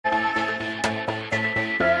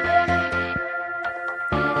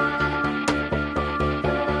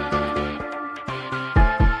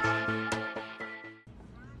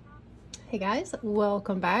guys,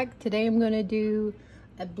 welcome back. Today I'm going to do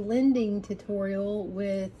a blending tutorial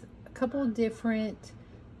with a couple different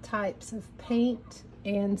types of paint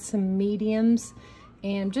and some mediums,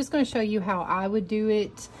 and I'm just going to show you how I would do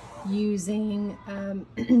it using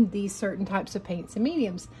these certain types of paints and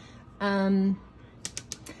mediums. I've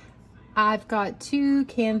got two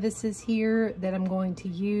canvases here that I'm going to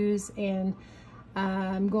use, and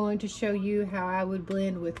I'm going to show you how I would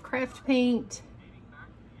blend with craft paint,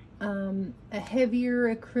 a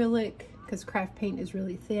heavier acrylic, because craft paint is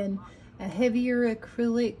really thin, a heavier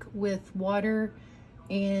acrylic with water,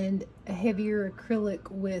 and a heavier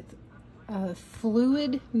acrylic with a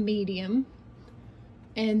fluid medium,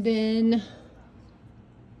 and then,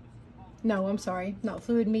 no, I'm sorry, not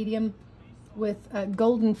fluid medium, with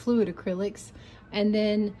golden fluid acrylics, and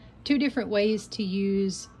then two different ways to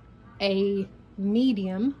use a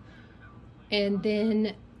medium, and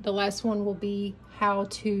then the last one will be how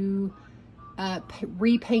to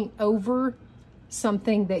repaint over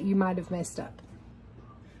something that you might have messed up.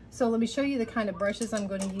 So let me show you the kind of brushes I'm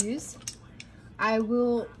going to use. I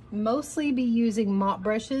will mostly be using mop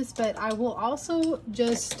brushes, but I will also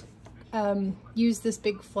just use this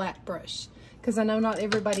big flat brush, because I know not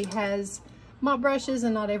everybody has mop brushes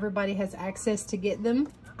and not everybody has access to get them.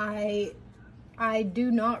 I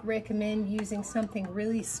do not recommend using something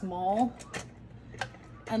really small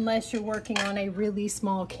unless you're working on a really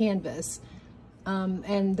small canvas.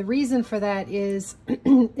 And the reason for that is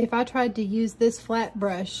if I tried to use this flat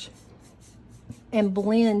brush and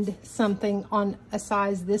blend something on a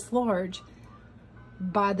size this large,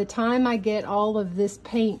 by the time I get all of this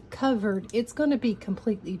paint covered, it's going to be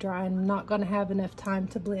completely dry and I'm not going to have enough time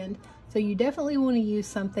to blend. So you definitely want to use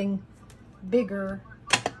something bigger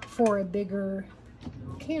for a bigger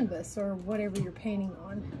canvas or whatever you're painting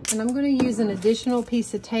on. And I'm going to use an additional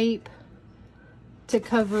piece of tape to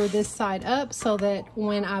cover this side up so that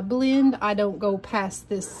when I blend, I don't go past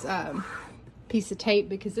this piece of tape,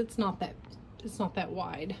 because it's not that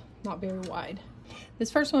wide, not very wide.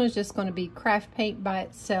 This first one is just going to be craft paint by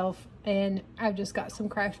itself, and I've just got some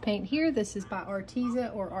craft paint here. This is by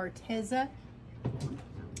Arteza or Arteza.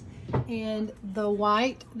 And the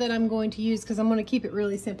white that I'm going to use, because I'm going to keep it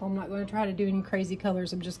really simple, I'm not going to try to do any crazy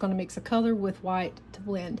colors, I'm just going to mix a color with white to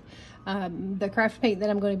blend. The craft paint that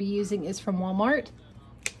I'm going to be using is from Walmart.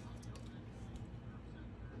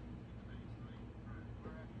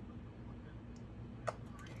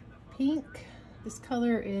 Pink, this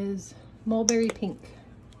color is mulberry pink.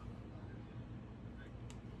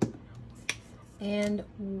 And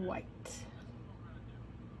white.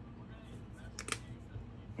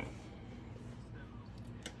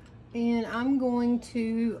 And I'm going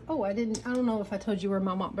to, I don't know if I told you where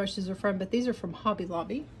my mop brushes are from, but these are from Hobby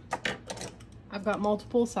Lobby. I've got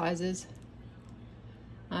multiple sizes.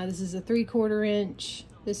 This is a 3/4 inch.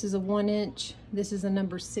 This is a 1 inch. This is a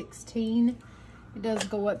number 16. It does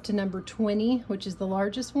go up to number 20, which is the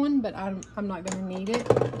largest one, but I'm not going to need it.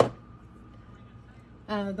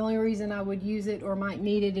 The only reason I would use it or might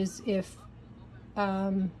need it is if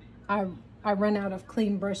I run out of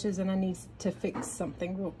clean brushes and I need to fix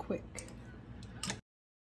something real quick.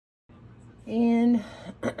 And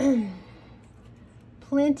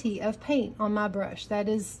plenty of paint on my brush. That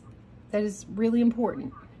is really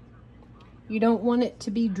important. You don't want it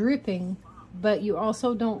to be dripping, but you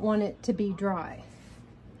also don't want it to be dry.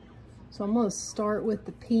 So I'm going to start with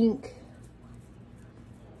the pink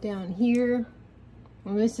down here.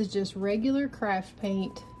 And this is just regular craft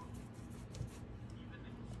paint.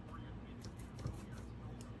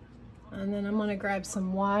 And then I'm going to grab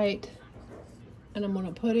some white and I'm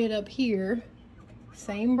going to put it up here,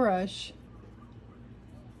 same brush.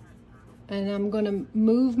 And I'm going to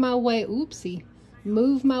move my way,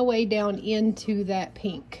 move my way down into that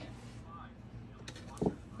pink.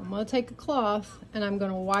 I'm going to take a cloth and I'm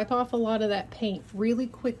going to wipe off a lot of that paint really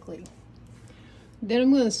quickly. Then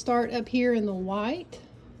I'm going to start up here in the white,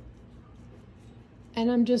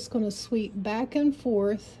 and I'm just going to sweep back and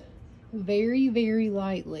forth very, very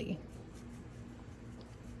lightly,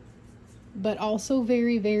 but also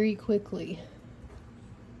very, very quickly.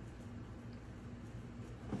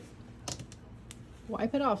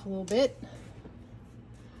 Wipe it off a little bit.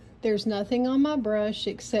 There's nothing on my brush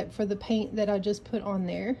except for the paint that I just put on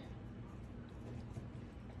there.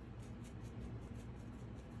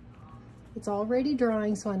 It's already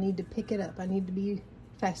drying, so I need to pick it up. I need to be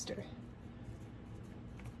faster.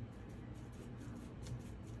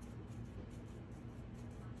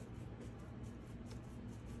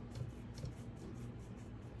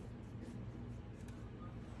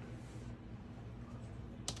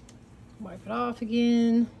 Wipe it off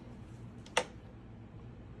again.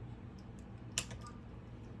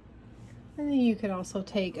 you could also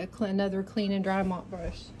take another clean and dry mop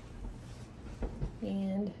brush.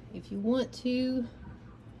 And if you want to,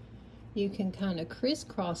 you can kind of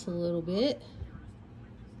crisscross a little bit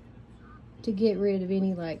to get rid of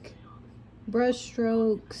any like brush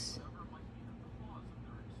strokes.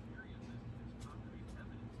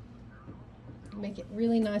 Make it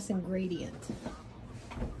really nice and gradient.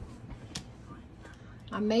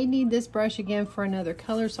 I may need this brush again for another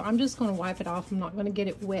color, so I'm just going to wipe it off. I'm not going to get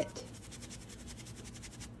it wet.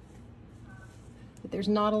 But there's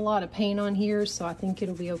not a lot of paint on here, so I think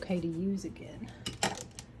it'll be okay to use again.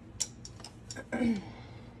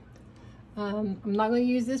 I'm not going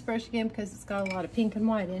to use this brush again because it's got a lot of pink and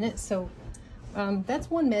white in it. So that's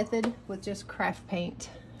one method with just craft paint.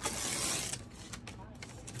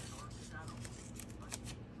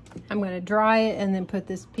 I'm going to dry it and then put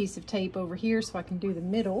this piece of tape over here so I can do the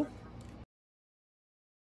middle.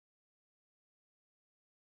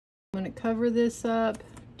 I'm going to cover this up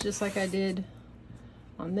just like I did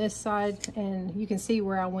on this side, and you can see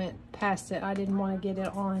where I went past it. I didn't want to get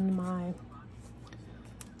it on my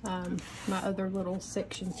my other little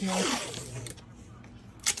sections here.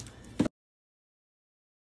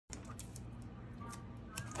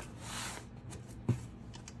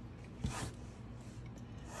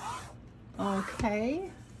 Okay,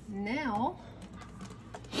 now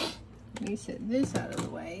let me set this out of the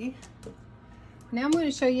way. Now I'm going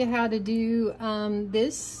to show you how to do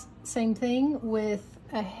this same thing with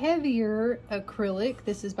a heavier acrylic.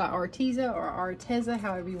 This is by Arteza or Arteza,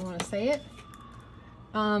 however you want to say it,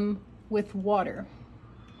 with water.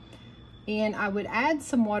 And I would add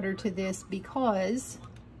some water to this because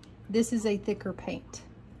this is a thicker paint.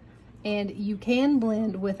 And you can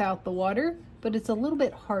blend without the water, but it's a little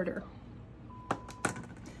bit harder.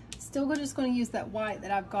 Still just going to use that white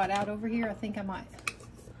that I've got out over here. I think I might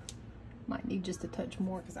need just a touch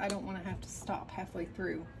more because I don't want to have to stop halfway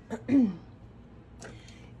through.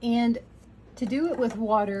 And to do it with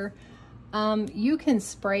water, you can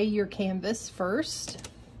spray your canvas first.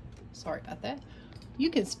 Sorry about that. You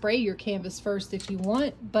can spray your canvas first if you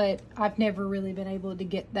want, but I've never really been able to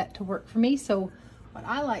get that to work for me. So what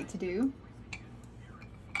I like to do,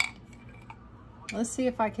 let's see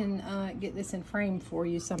if I can get this in frame for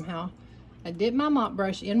you somehow. I dip my mop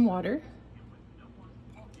brush in water,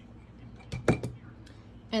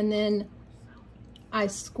 and then I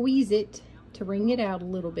squeeze it to wring it out a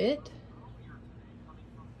little bit.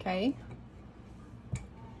 Okay.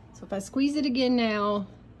 So if I squeeze it again now,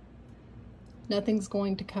 nothing's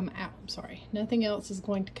going to come out. I'm sorry, nothing else is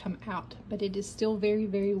going to come out, but it is still very,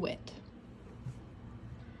 very wet.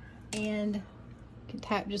 And you can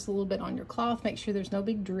tap just a little bit on your cloth, make sure there's no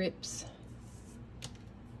big drips.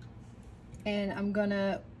 And I'm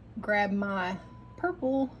gonna grab my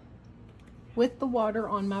purple with the water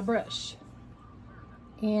on my brush.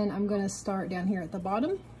 And I'm gonna start down here at the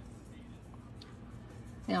bottom.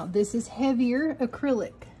 Now this is heavier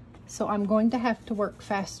acrylic, so I'm going to have to work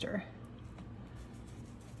faster.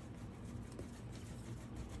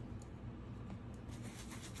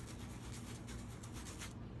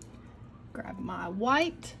 Grab my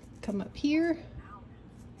white, come up here.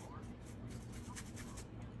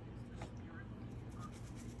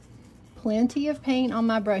 Plenty of paint on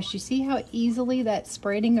my brush. You see how easily that's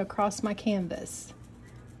spreading across my canvas.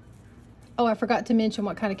 Oh, I forgot to mention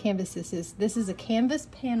what kind of canvas this is. This is a canvas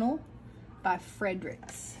panel by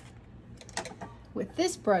Fredericks. With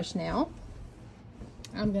this brush now,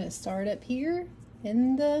 I'm going to start up here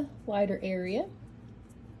in the lighter area.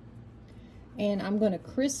 And I'm going to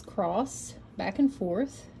crisscross back and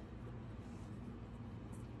forth.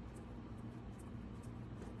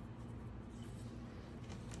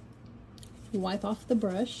 Wipe off the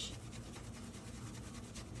brush.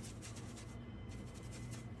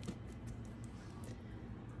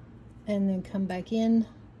 And then come back in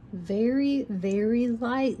very, very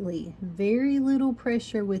lightly. Very little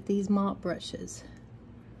pressure with these mop brushes.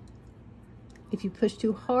 If you push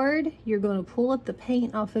too hard, you're going to pull up the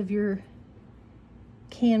paint off of your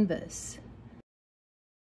canvas.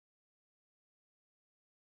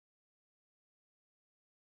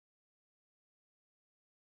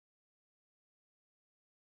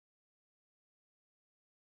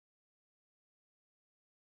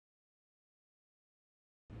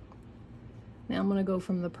 Now I'm going to go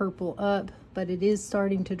from the purple up, but it is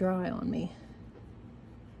starting to dry on me.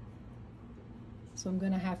 So I'm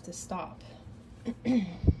going to have to stop.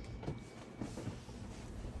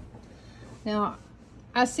 Now,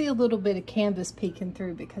 I see a little bit of canvas peeking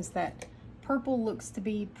through because that purple looks to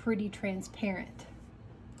be pretty transparent.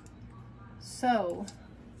 So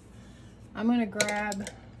I'm going to grab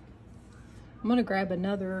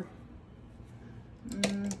another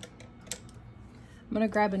I'm gonna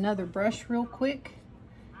grab another brush real quick,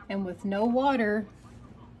 and with no water,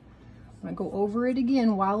 I'm gonna go over it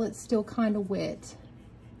again while it's still kind of wet.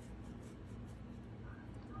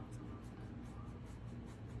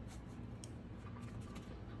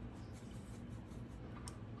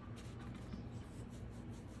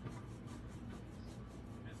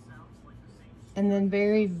 And then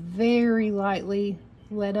very, very lightly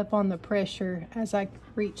let up on the pressure as I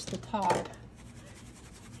reach the top.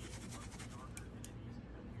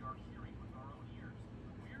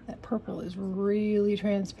 That purple is really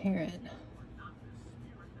transparent.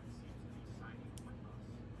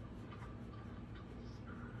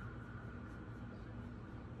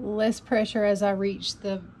 Less pressure as I reach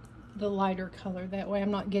the lighter color. That way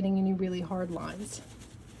I'm not getting any really hard lines.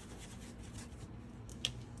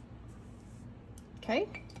 Okay.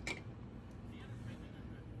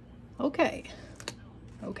 Okay.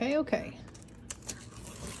 Okay, okay.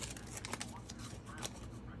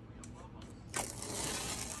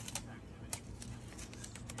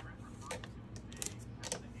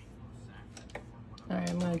 All right,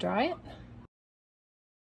 I'm going to dry it.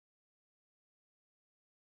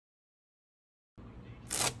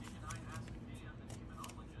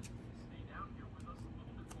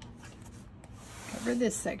 Cover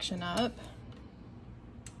this section up.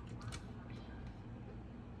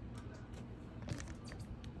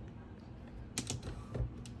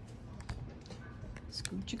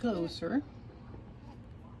 Scoot you closer.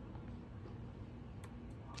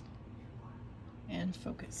 And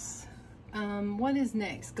focus. What is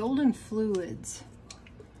next? Golden fluids.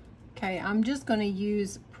 Okay, I'm just going to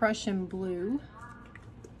use Prussian blue.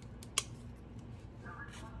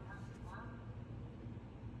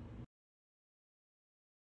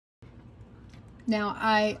 Now,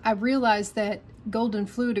 I realize that golden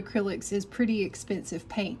fluid acrylics is pretty expensive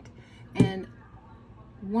paint, and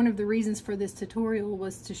one of the reasons for this tutorial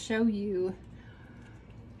was to show you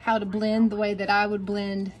how to blend the way that I would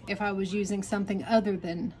blend if I was using something other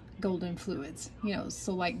than golden fluids, you know,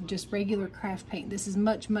 so like just regular craft paint. This is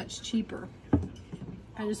much, much cheaper.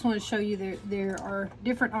 I just want to show you there are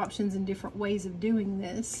different options and different ways of doing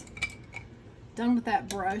this. Done with that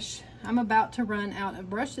brush. I'm about to run out of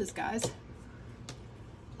brushes, guys,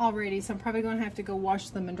 already, so I'm probably going to have to go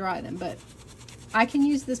wash them and dry them, but I can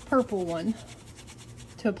use this purple one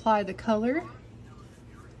to apply the color.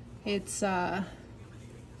 It's I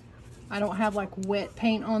don't have like wet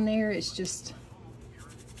paint on there. It's just,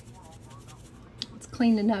 it's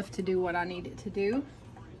clean enough to do what I need it to do.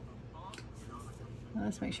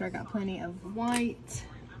 Let's make sure I got plenty of white.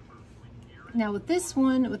 Now with this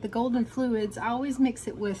one, with the golden fluids, I always mix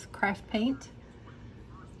it with craft paint,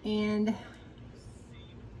 and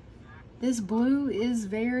this blue is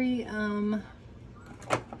very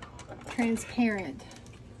transparent.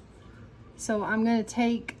 So I'm gonna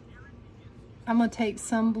take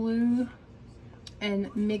some blue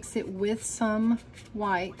and mix it with some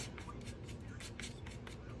white.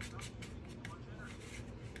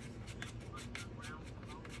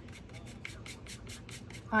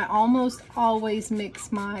 I almost always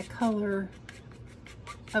mix my color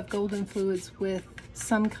of golden fluids with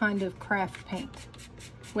some kind of craft paint,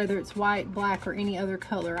 whether it's white, black, or any other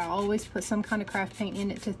color. I always put some kind of craft paint in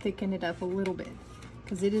it to thicken it up a little bit,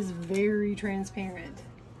 because it is very transparent.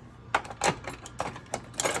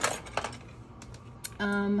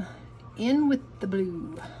 In with the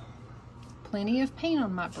blue. Plenty of paint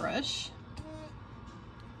on my brush.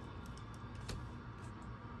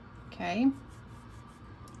 Okay.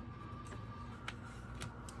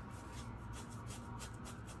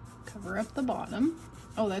 Cover up the bottom.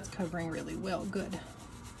 Oh, that's covering really well. Good.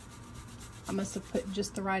 I must have put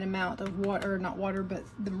just the right amount of water, not water, but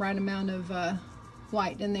the right amount of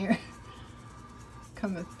white in there.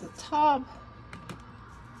 Come at the top.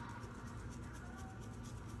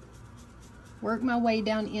 Work my way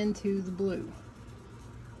down into the blue.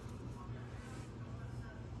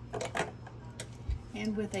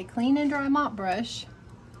 And with a clean and dry mop brush,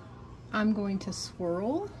 I'm going to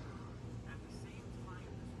swirl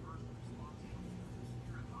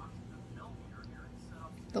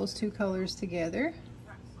those two colors together.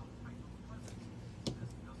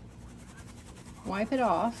 Wipe it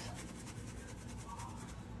off.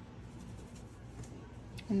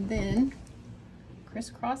 And then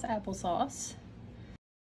crisscross applesauce.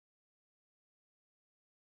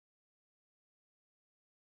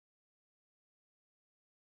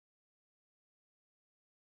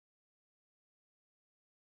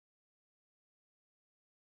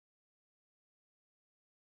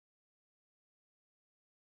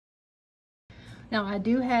 Now I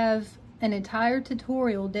do have an entire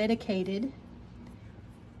tutorial dedicated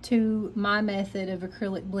to my method of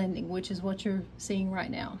acrylic blending, which is what you're seeing right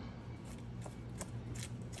now.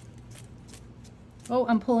 Oh,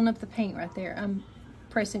 I'm pulling up the paint right there. I'm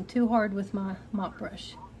pressing too hard with my mop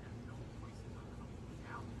brush.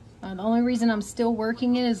 The only reason I'm still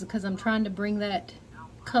working it is because I'm trying to bring that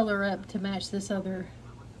color up to match this other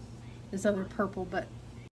purple, but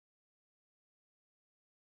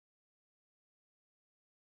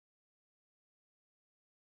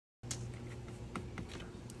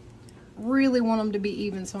really want them to be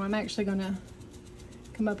even, so I'm actually going to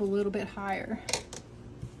come up a little bit higher.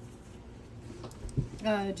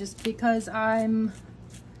 Just because I'm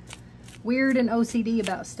weird and OCD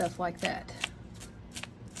about stuff like that.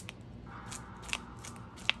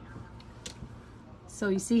 So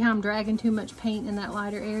you see how I'm dragging too much paint in that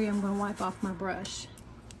lighter area? I'm going to wipe off my brush.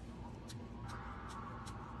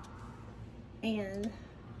 And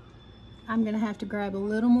I'm going to have to grab a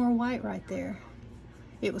little more white right there.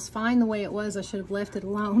 It was fine the way it was. I should have left it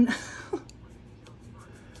alone.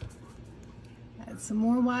 Add some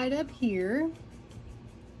more white up here.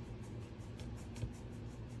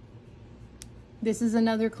 This is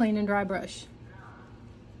another clean and dry brush.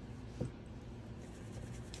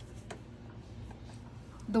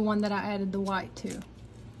 The one that I added the white to.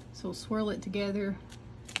 So swirl it together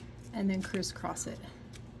and then crisscross it.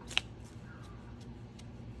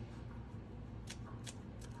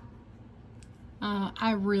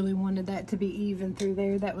 I really wanted that to be even through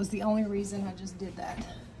there. That was the only reason I just did that.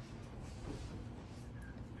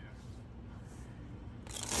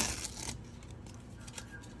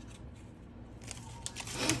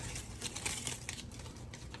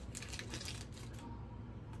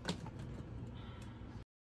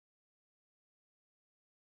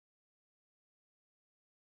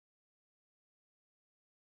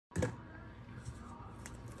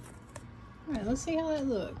 All right, let's see how that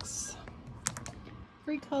looks.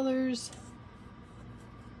 3 colors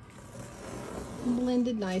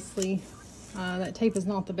blended nicely. That tape is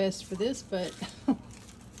not the best for this, but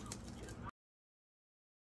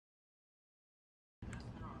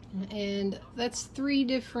and that's 3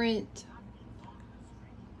 different,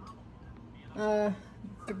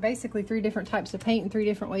 basically 3 different types of paint and 3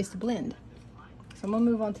 different ways to blend. So I'm gonna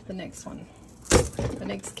move on to the next one, the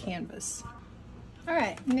next canvas. All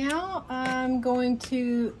right, now I'm going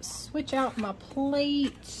to switch out my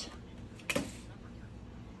plate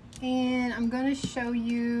and I'm going to show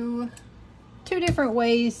you 2 different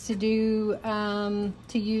ways to do, to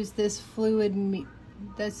use this fluid,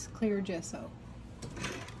 that's clear gesso.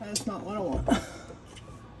 That's not what I want.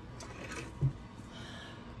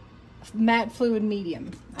 Matte fluid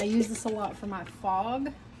medium. I use this a lot for my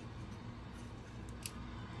fog.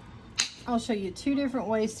 I'll show you 2 different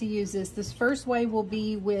ways to use this. This first way will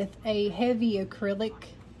be with a heavy acrylic.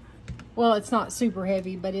 Well, it's not super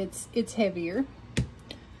heavy, but it's heavier.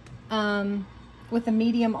 With a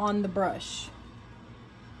medium on the brush.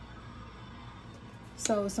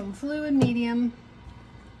 So some fluid medium.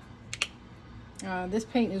 This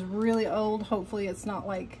paint is really old. Hopefully it's not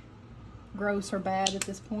like gross or bad at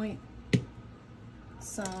this point.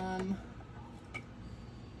 Some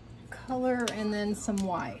color and then some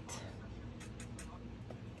white.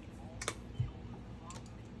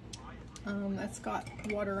 That's got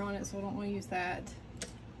water on it, so I don't want to use that.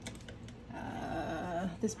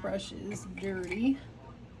 This brush is dirty.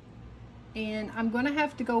 And I'm going to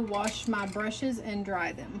have to go wash my brushes and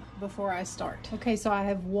dry them before I start. Okay, so I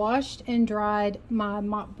have washed and dried my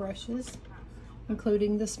mop brushes,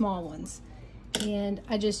 including the small ones. And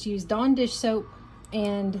I just used Dawn dish soap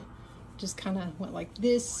and just kind of went like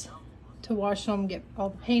this to wash them, get all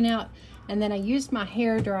the paint out. And then I used my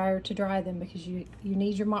hair dryer to dry them because you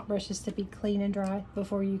need your mop brushes to be clean and dry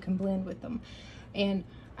before you can blend with them. And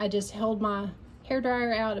I just held my hair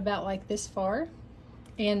dryer out about like this far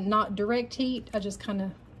and not direct heat. I just kind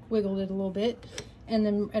of wiggled it a little bit and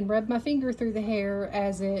then rubbed my finger through the hair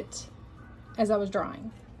as I was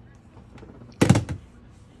drying.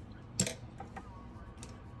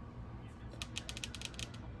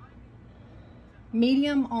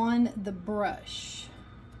 Medium on the brush.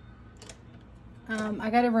 I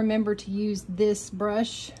got to remember to use this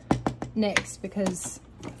brush next because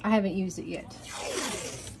I haven't used it yet.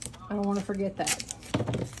 I don't want to forget that.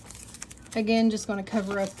 Again, just going to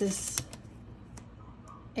cover up this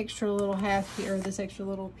extra little half here, this extra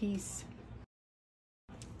little piece.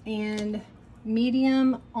 And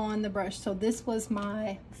medium on the brush. So this was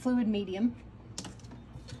my fluid medium,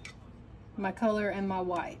 my color, and my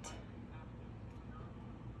white.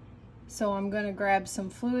 So I'm going to grab some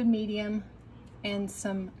fluid medium and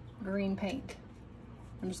some green paint.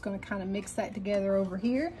 I'm just going to kind of mix that together over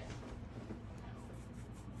here.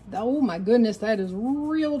 Oh my goodness, that is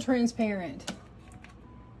real transparent.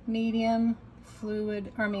 Medium,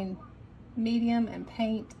 medium and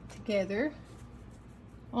paint together.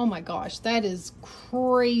 Oh my gosh, that is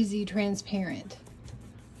crazy transparent.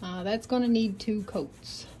 That's gonna need 2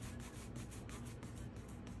 coats.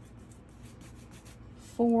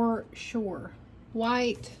 For sure.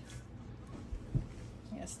 White.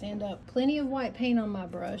 Yeah, stand up. Plenty of white paint on my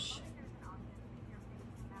brush.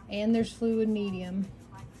 And there's fluid medium.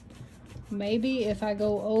 Maybe if I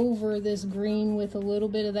go over this green with a little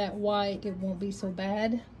bit of that white, it won't be so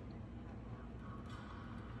bad.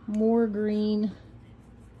 More green.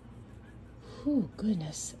 Oh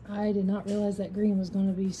goodness, I did not realize that green was going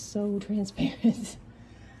to be so transparent.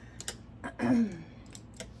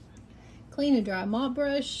 Clean and dry mop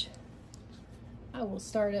brush. I will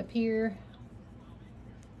start up here,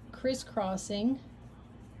 crisscrossing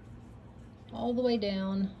all the way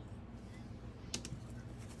down.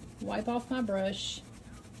 Wipe off my brush.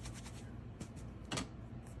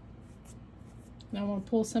 Now I want to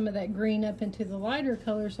pull some of that green up into the lighter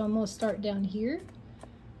color, so I'm going to start down here.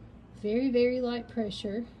 Very, very light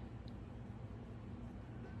pressure.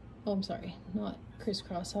 Oh, I'm sorry, not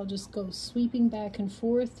crisscross. I'll just go sweeping back and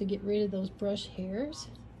forth to get rid of those brush hairs,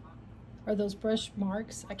 or those brush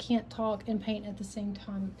marks. I can't talk and paint at the same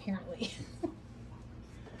time, apparently.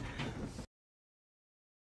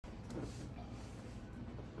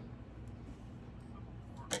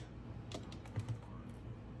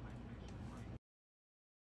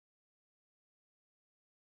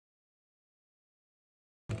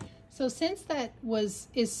 So since that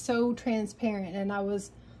is so transparent, and I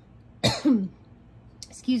was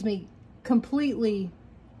excuse me, completely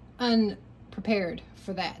unprepared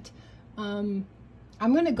for that, I'm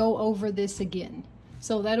going to go over this again.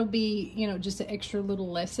 So that'll be, you know, just an extra little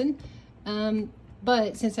lesson.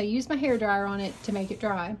 But since I used my hairdryer on it to make it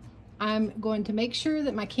dry, I'm going to make sure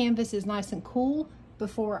that my canvas is nice and cool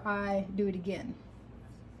before I do it again,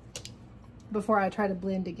 before I try to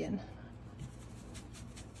blend again.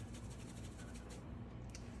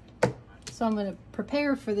 So I'm going to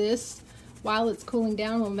prepare for this while it's cooling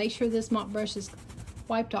down. We'll make sure this mop brush is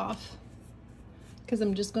wiped off, because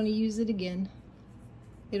I'm just going to use it again.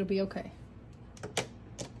 It'll be okay,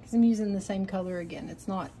 because I'm using the same color again. It's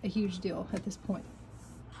not a huge deal at this point.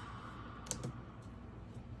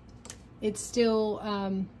 It's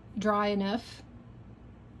still dry enough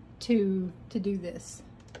to do this.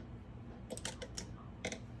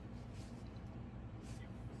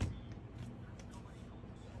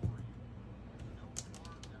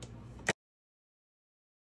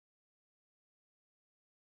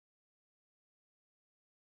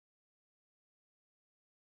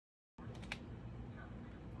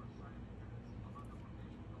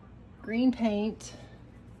 Green paint,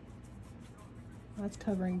 that's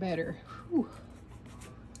covering better. Whew.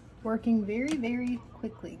 Working very, very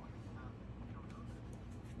quickly.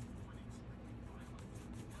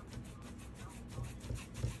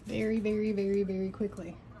 Very, very, very, very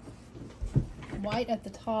quickly. White at the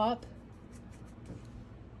top.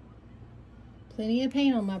 Plenty of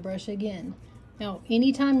paint on my brush again. Now,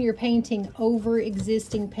 anytime you're painting over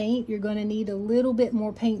existing paint, you're going to need a little bit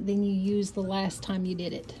more paint than you used the last time you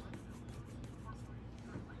did it.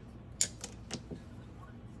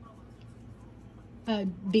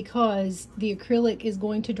 Because the acrylic is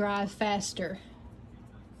going to dry faster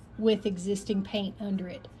with existing paint under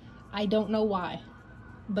it. I don't know why,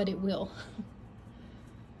 but it will.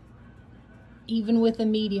 Even with a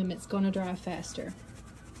medium, it's going to dry faster.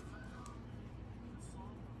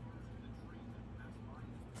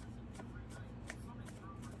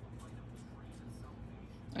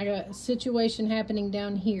 I got a situation happening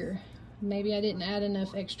down here. Maybe I didn't add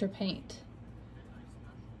enough extra paint.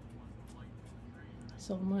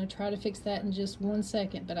 So I'm going to try to fix that in just 1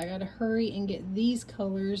 second, but I got to hurry and get these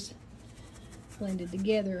colors blended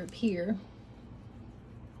together up here.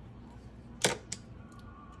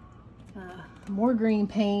 More green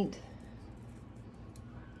paint.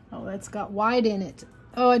 Oh, that's got white in it.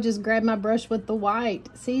 Oh, I just grabbed my brush with the white.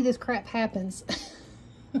 See, this crap happens.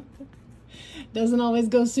 Doesn't always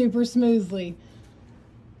go super smoothly.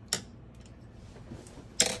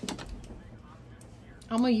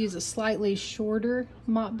 I'm going to use a slightly shorter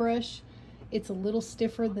mop brush. It's a little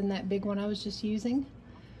stiffer than that big one I was just using.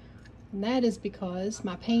 And that is because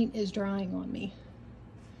my paint is drying on me.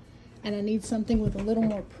 And I need something with a little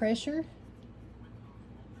more pressure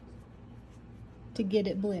to get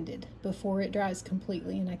it blended before it dries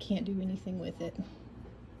completely and I can't do anything with it.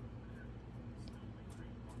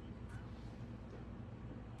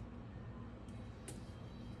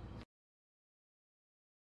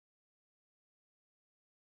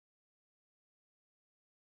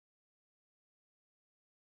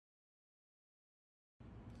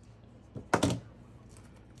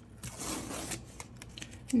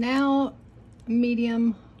 Now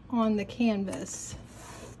medium on the canvas.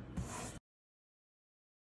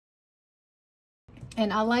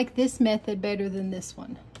 And I like this method better than this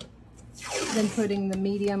one, than putting the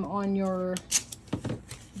medium on your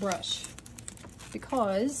brush,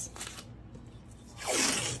 because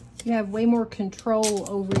you have way more control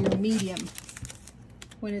over your medium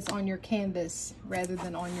when it's on your canvas rather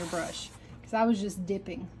than on your brush. Because I was just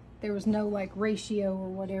dipping. There was no like ratio or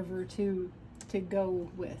whatever to go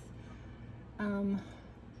with. I wonder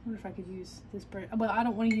if I could use this brush. Well, I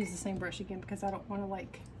don't want to use the same brush again because I don't want to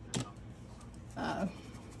like, I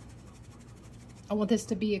want this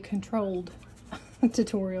to be a controlled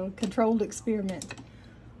tutorial, controlled experiment.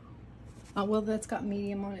 Well, that's got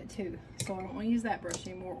medium on it too, so I don't want to use that brush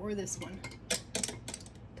anymore, or this one.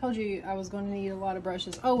 Told you I was going to need a lot of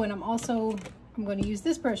brushes. Oh, and I'm going to use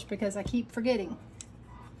this brush because I keep forgetting.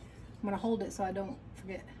 I'm going to hold it so I don't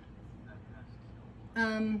forget.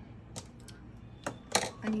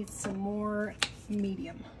 I need some more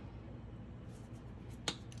medium.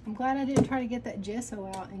 I'm glad I didn't try to get that gesso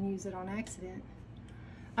out and use it on accident.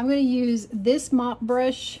 I'm going to use this mop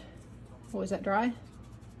brush. Oh, is that dry?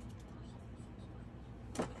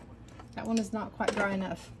 That one is not quite dry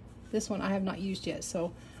enough. This one I have not used yet,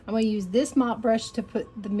 so I'm going to use this mop brush to put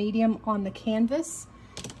the medium on the canvas,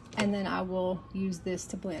 and then I will use this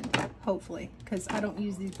to blend, hopefully, because I don't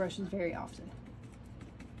use these brushes very often.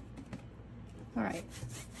 All right,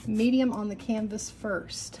 medium on the canvas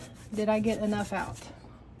first. Did I get enough out?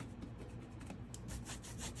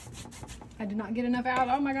 I did not get enough out.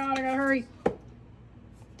 Oh my God, I gotta hurry.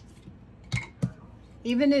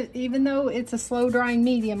 Even though it's a slow drying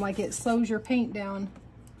medium, like it slows your paint down,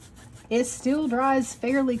 it still dries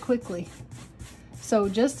fairly quickly. So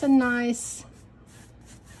just a nice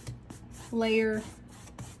layer,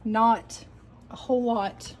 not a whole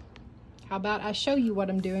lot. How about I show you what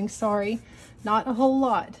I'm doing? Sorry, not a whole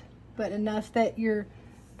lot, but enough that your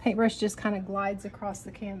paintbrush just kind of glides across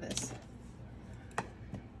the canvas.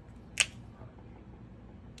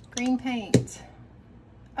 Green paint.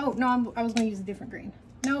 Oh, no, I was going to use a different green.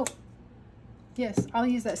 No. Yes, I'll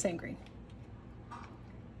use that same green.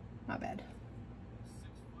 Not bad.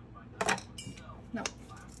 No.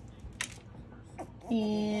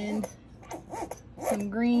 And some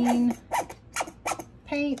green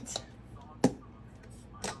paint.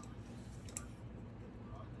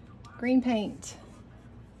 Green paint.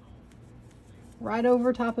 Right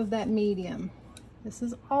over top of that medium. This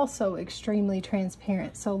is also extremely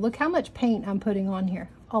transparent. So look how much paint I'm putting on here.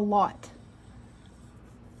 A lot.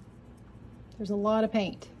 There's a lot of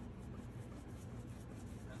paint.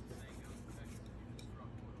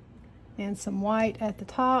 And some white at the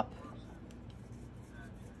top.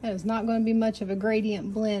 That is not going to be much of a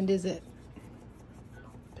gradient blend, is it?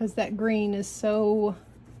 Because that green is so...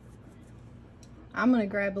 I'm going to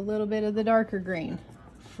grab a little bit of the darker green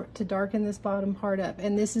to darken this bottom part up.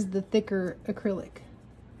 And this is the thicker acrylic.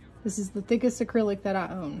 This is the thickest acrylic that I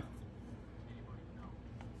own,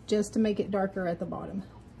 just to make it darker at the bottom.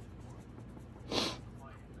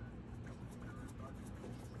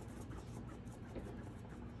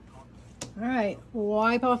 All right,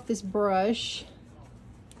 wipe off this brush.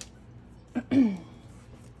 And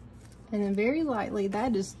then very lightly,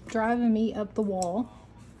 that is driving me up the wall.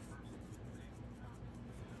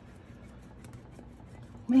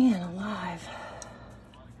 Man alive.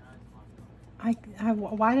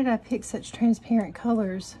 Why did I pick such transparent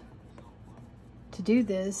colors to do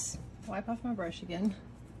this? Wipe off my brush again.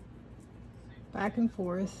 Back and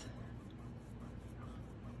forth.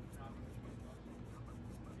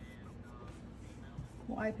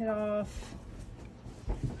 Wipe it off.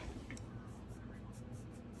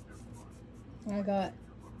 I got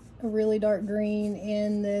a really dark green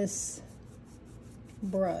in this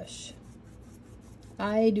brush.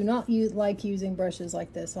 I do not like using brushes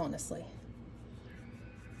like this, honestly.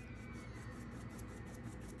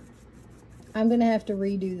 I'm gonna have to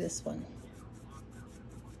redo this one.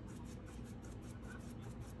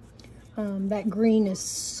 That green is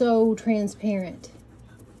so transparent.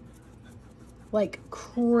 Like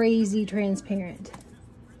crazy transparent.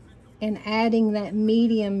 And adding that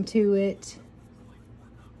medium to it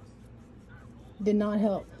did not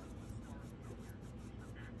help.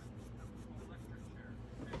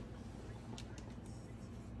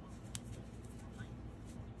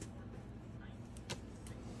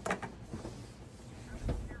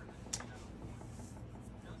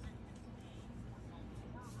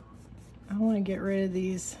 I want to get rid of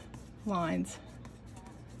these lines.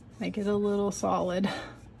 Make it a little solid.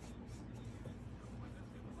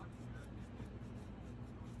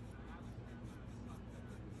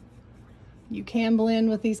 You can blend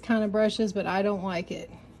with these kind of brushes, but I don't like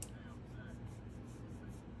it.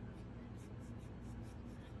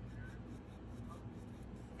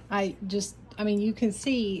 I mean, you can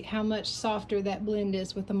see how much softer that blend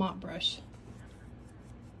is with the mop brush.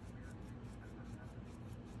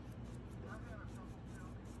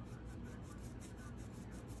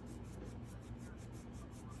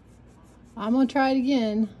 I'm gonna try it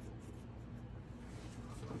again.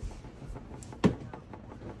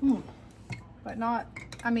 But not,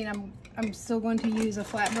 I mean, I'm still going to use a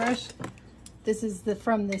flat brush. This is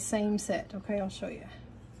from the same set. Okay, I'll show you.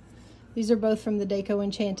 These are both from the Deco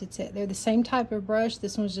Enchanted set. They're the same type of brush.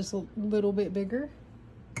 This one's just a little bit bigger.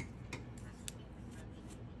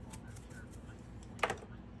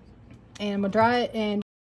 And I'm gonna dry it and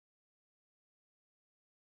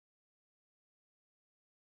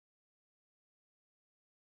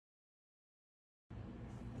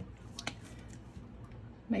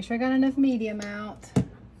make sure I got enough medium out.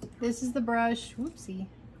 This is the brush. Whoopsie.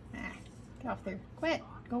 Get off there. Quit.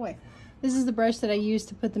 Go away. This is the brush that I used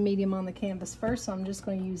to put the medium on the canvas first, so I'm just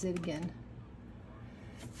going to use it again.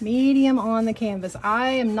 Medium on the canvas. I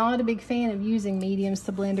am not a big fan of using mediums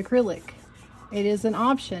to blend acrylic. It is an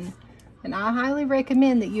option, and I highly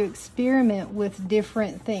recommend that you experiment with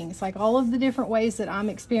different things. Like all of the different ways that I'm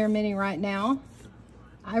experimenting right now,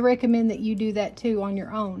 I recommend that you do that too on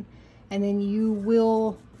your own, and then you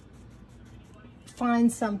will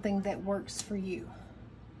find something that works for you.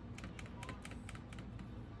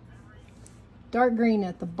 Dark green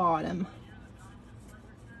at the bottom.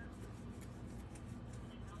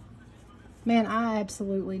 Man, I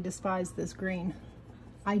absolutely despise this green.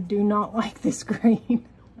 I do not like this green.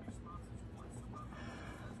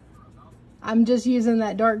 I'm just using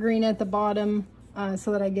that dark green at the bottom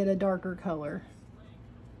so that I get a darker color.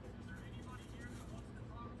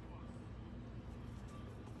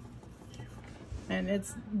 And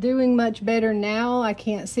it's doing much better now. I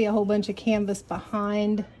can't see a whole bunch of canvas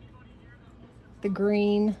behind the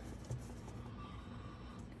green.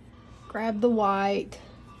 Grab the white.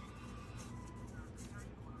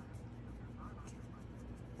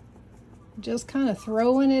 Just kind of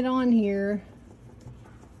throwing it on here.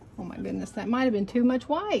 Oh my goodness, that might have been too much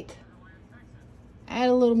white. Add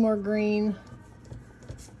a little more green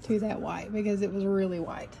to that white because it was really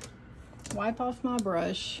white. Wipe off my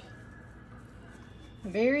brush.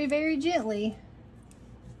 Very, very gently.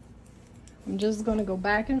 I'm just going to go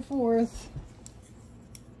back and forth.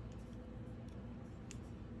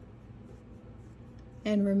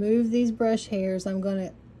 And remove these brush hairs. I'm going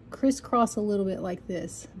to crisscross a little bit like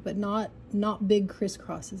this, but not big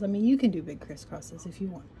crisscrosses. I mean, you can do big crisscrosses if you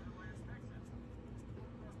want.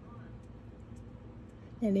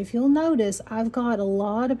 And if you'll notice, I've got a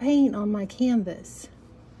lot of paint on my canvas.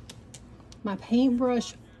 My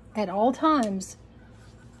paintbrush at all times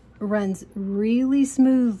runs really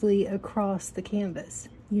smoothly across the canvas.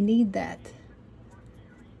 You need that.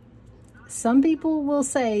 Some people will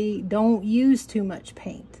say don't use too much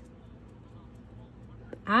paint.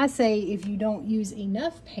 I say if you don't use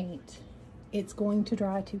enough paint, it's going to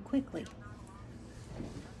dry too quickly.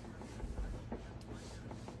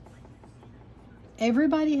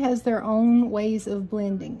 Everybody has their own ways of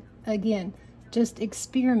blending. Again, just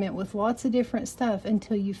experiment with lots of different stuff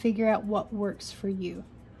until you figure out what works for you.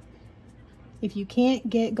 If you can't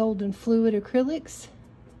get golden fluid acrylics,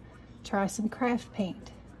 try some craft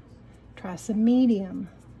paint. Try some medium.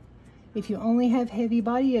 If you only have heavy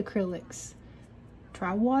body acrylics,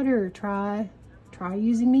 try water, try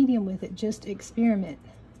using medium with it. Just experiment.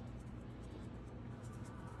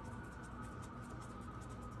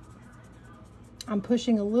 I'm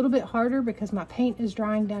pushing a little bit harder because my paint is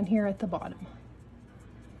drying down here at the bottom.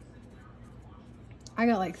 I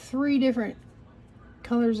got like 3 different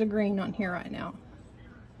colors of green on here right now.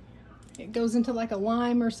 It goes into like a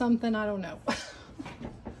lime or something, I don't know.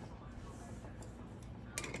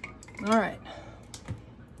 All right,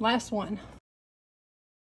 last one.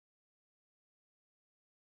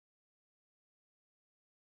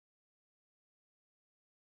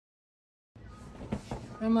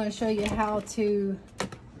 I'm going to show you how to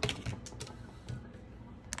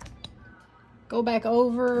go back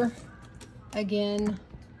over again,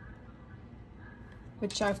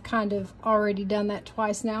 which I've kind of already done that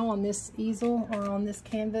twice now on this easel or on this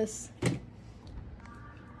canvas.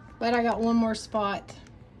 But I got one more spot.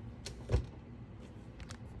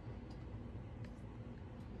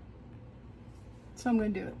 So I'm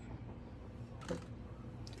going to do it.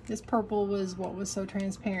 This purple was what was so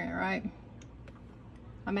transparent, right?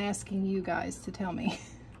 I'm asking you guys to tell me.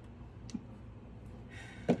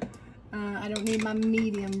 I don't need my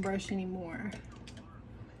medium brush anymore.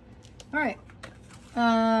 All right.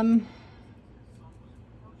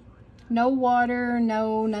 No water,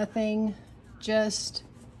 no nothing, just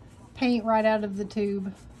paint right out of the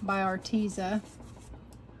tube by Arteza.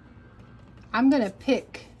 I'm gonna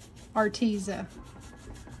pick Arteza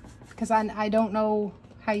because I don't know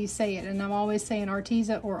how you say it, and I'm always saying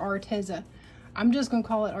Arteza or Arteza. I'm just gonna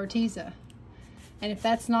call it Arteza, and if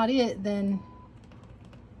that's not it, then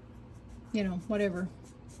you know, whatever.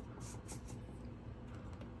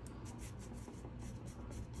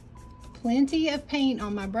 Plenty of paint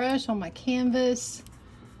on my brush, on my canvas.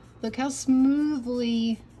 Look how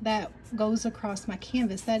smoothly that goes across my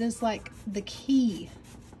canvas. That is like the key.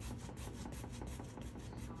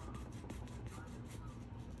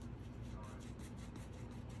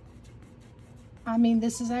 I mean,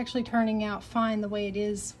 this is actually turning out fine the way it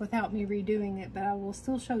is without me redoing it, but I will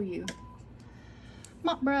still show you.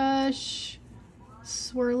 Mop brush,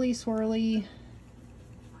 swirly, swirly.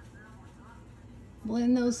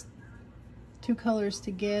 Blend those two colors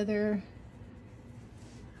together,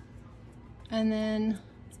 and then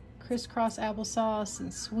crisscross applesauce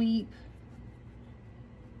and sweep.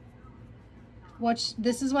 Watch,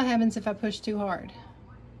 this is what happens if I push too hard.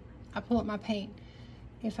 I pull up my paint.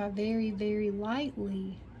 If I very, very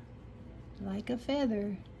lightly, like a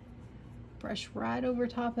feather, brush right over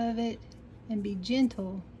top of it and be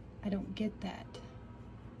gentle, I don't get that.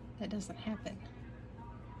 That doesn't happen.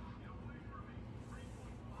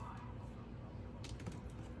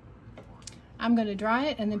 I'm going to dry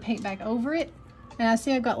it and then paint back over it. And I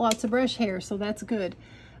see I've got lots of brush hair, so that's good.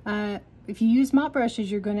 If you use mop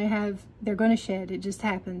brushes, they're going to shed. It just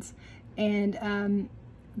happens. And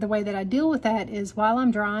the way that I deal with that is while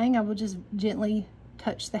I'm drying, I will just gently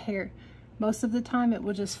touch the hair. Most of the time it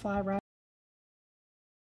will just fly right.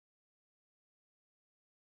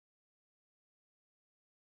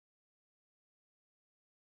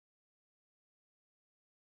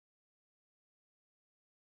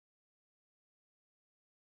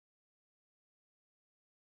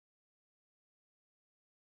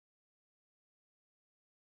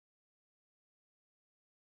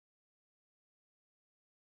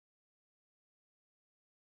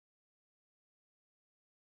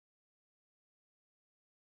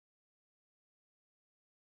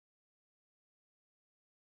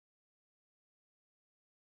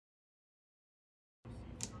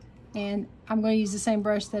 And I'm going to use the same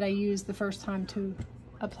brush that I used the first time to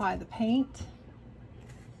apply the paint.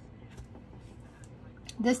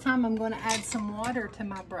 This time I'm going to add some water to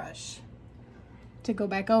my brush to go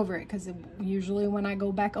back over it, because usually when I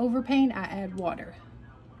go back over paint, I add water.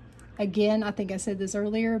 Again, I think I said this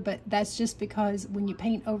earlier, but that's just because when you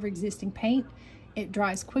paint over existing paint, it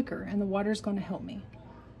dries quicker, and the water is going to help me.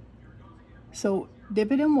 So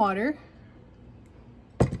dip it in water.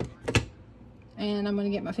 And I'm going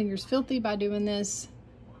to get my fingers filthy by doing this,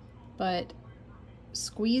 but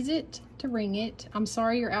squeeze it to wring it. I'm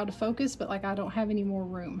sorry you're out of focus, but like I don't have any more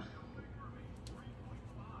room.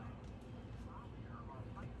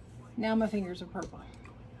 Now my fingers are purple.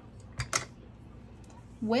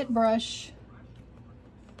 Wet brush,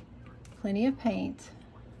 plenty of paint.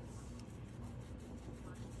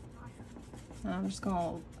 I'm just going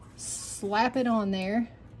to slap it on there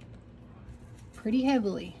pretty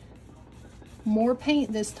heavily. More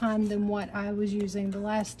paint this time than what I was using the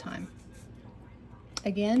last time.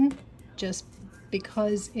 Again, just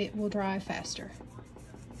because it will dry faster.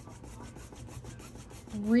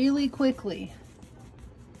 Really quickly,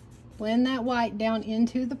 blend that white down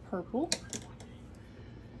into the purple.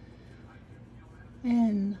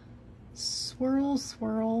 And swirl,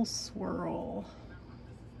 swirl, swirl.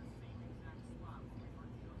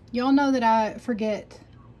 Y'all know that I forget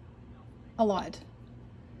a lot.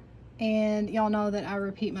 And y'all know that I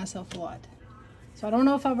repeat myself a lot. So I don't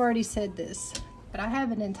know if I've already said this, but I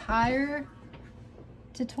have an entire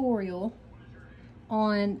tutorial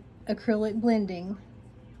on acrylic blending.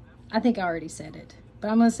 I think I already said it, but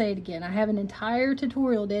I'm gonna say it again. I have an entire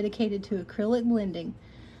tutorial dedicated to acrylic blending,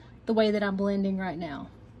 the way that I'm blending right now,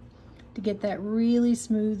 to get that really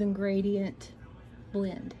smooth and gradient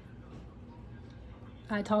blend.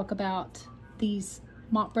 I talk about these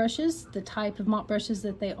mop brushes, the type of mop brushes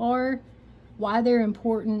that they are, why they're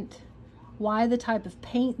important, why the type of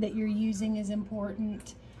paint that you're using is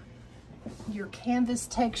important, your canvas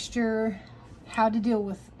texture, how to deal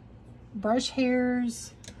with brush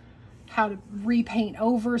hairs, how to repaint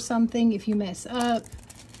over something if you mess up.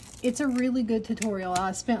 It's a really good tutorial.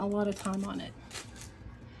 I spent a lot of time on it.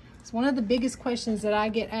 It's one of the biggest questions that I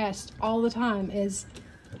get asked all the time is,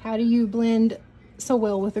 how do you blend so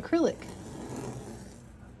well with acrylic?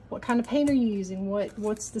 What kind of paint are you using?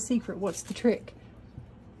 What's the secret? What's the trick?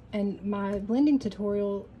 And my blending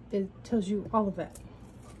tutorial, it tells you all of that.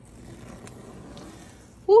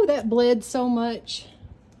 Ooh, that bled so much.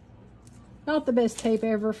 Not the best tape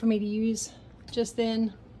ever for me to use just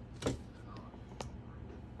then.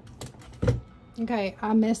 Okay,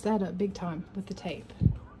 I messed that up big time with the tape.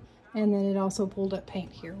 And then it also pulled up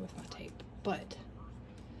paint here with my tape. But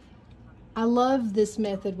I love this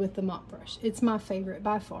method with the mop brush. It's my favorite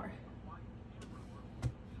by far.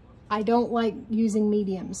 I don't like using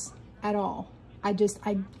mediums at all. I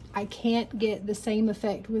can't get the same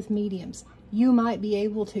effect with mediums. You might be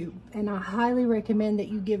able to, and I highly recommend that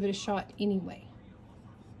you give it a shot anyway.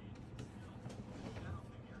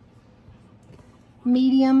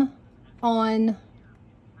 Medium on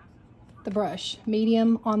the brush,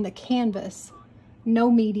 medium on the canvas,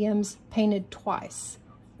 no mediums, painted twice.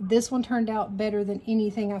 This one turned out better than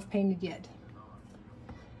anything I've painted yet.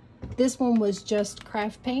 This one was just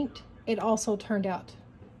craft paint. It also turned out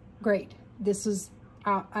great. This is,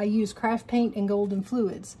 I used craft paint and golden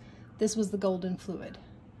fluids. This was the golden fluid.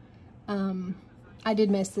 I did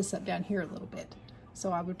mess this up down here a little bit,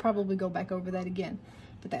 so I would probably go back over that again.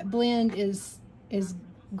 But that blend is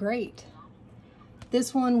great.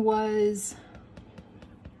 This one was,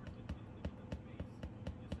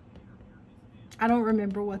 I don't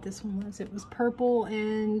remember what this one was. It was purple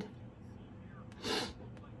and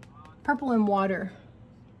water.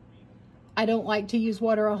 I don't like to use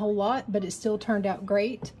water a whole lot, but it still turned out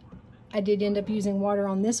great. I did end up using water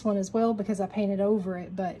on this one as well because I painted over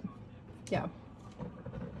it, but yeah.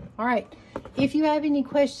 All right, if you have any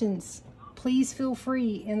questions, please feel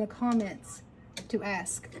free in the comments to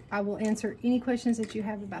ask. I will answer any questions that you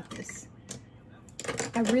have about this.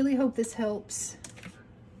 I really hope this helps.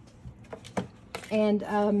 And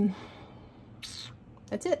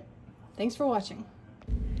that's it. Thanks for watching.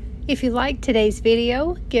 If you liked today's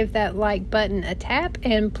video, give that like button a tap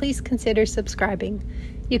and please consider subscribing.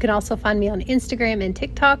 You can also find me on Instagram and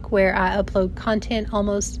TikTok where I upload content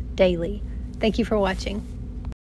almost daily. Thank you for watching.